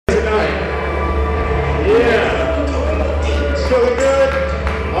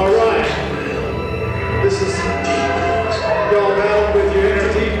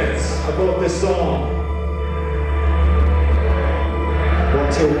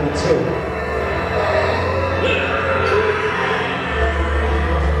1, 2.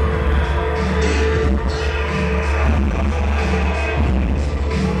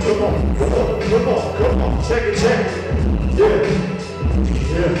 Come on, check it. Yeah.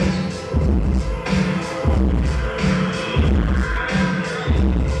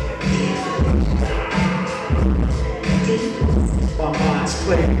 My mind's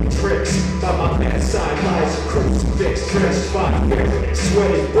playing tricks. By my man's side lies a crucifix, dressed by fear,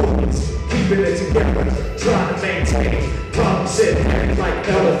 sweaty bullets, keeping it together, trying to maintain. Problems in hand like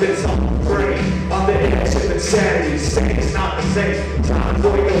elephants on the brain, on the edge of insanity, saying it's not the same. Trying to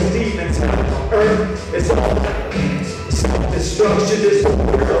avoid those demons out on earth, it's all that means. Self-destruction is the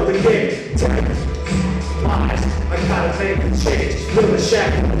word of the game. Lies, I gotta make a change. Feel the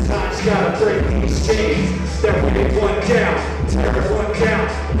shackle, times gotta break these chains. That way one down, tear one down.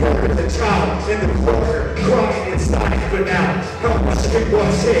 Murder the child in the corner, crying inside. But now, how much can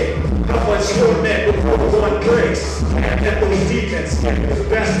one take? How much torment before one breaks? And let those demons get the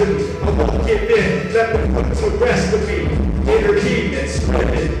best of me. I won't give in, let them put to rest of me. Inner demons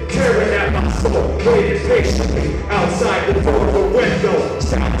spreading, tearing at my soul, waiting patiently outside the door of the window.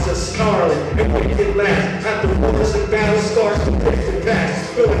 Sounds are snarling and wicked laughs at the wars and battle scars to pick the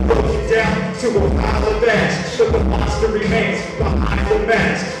past. Feeling broken down to a pile of ash, but the monster remains behind the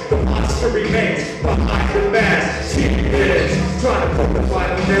mask. The monster remains behind the mask. She is trying to put the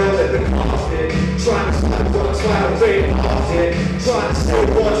final nail in the coffin, trying to slide one's final fate often, trying to steal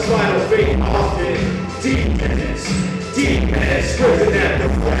one's final fate often. Demons, driven at the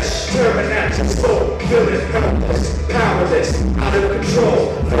flesh, tearing at your soul, feeling helpless, powerless, out of control,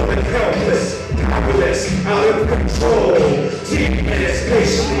 feeling helpless, powerless, out of control. Demons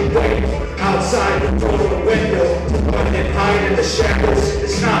patiently wait outside the door or window to run and hide in the shadows.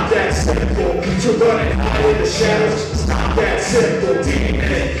 It's not that simple to run and hide in the shadows. It's not that simple.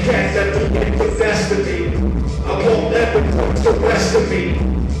 Demons can't let them get the best of me. I won't let them put the rest of me.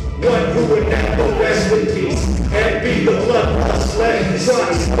 One who would never rest in peace and be the bloodlust legend. Trying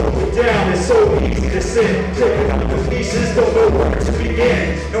to slow it down, it's so easy to sin. Picking up the pieces, don't know where to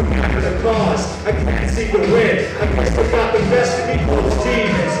begin. No matter the cause, I can't see the win. I guess I got the best of me, those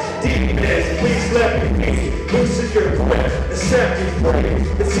demons, please let me be. Loosen your grip and set me free.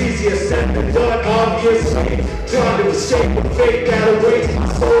 It's easier said than done, obviously. Trying to escape the fate that awaits my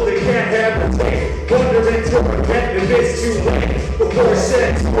soul that can't hesitate. Wondering to repent if it's too late. Before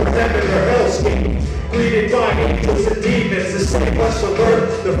sins for heaven or hell's gate. Greeted by angels and demons to save us from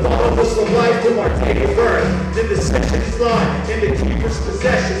earth. The followers of life from our day of birth. Then the sessions lie in the keeper's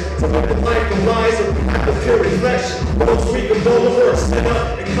possession. To live the life of lies of the pure reflection. Those weak and bold were set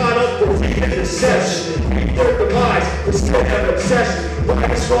up and caught up for demon deception. Their demise was still an obsession.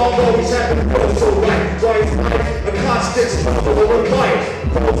 Right is wrong, always have to go so right. Right is right, a constant struggle of life.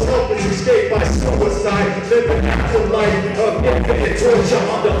 Those helpless escape by suicide. Living out the life of infinite torture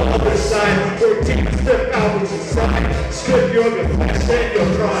on the other side. Where demons step out with your side. Strip your flesh and your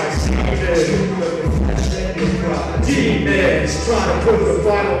pride. Demons trying to put the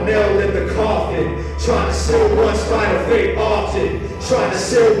final nail in the coffin. Trying to seal one's final fate often. Trying to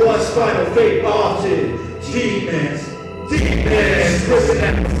seal one's final fate often. Demons, prison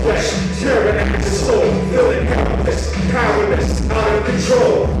at the flesh, tearing at the soul, feeling helpless, powerless, out of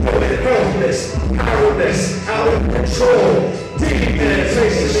control, feeling helpless, powerless, out of control. Demons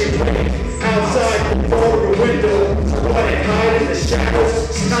patiently wait outside the door or window to run and hide in the shadows.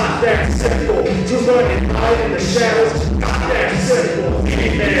 It's not that simple to run and hide in the shadows. It's not that simple.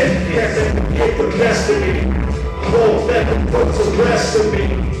 Demons can't let them get the best of me. I won't let them put the rest of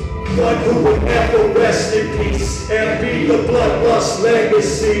me. One who would never rest in peace and be the bloodlust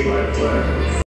legacy.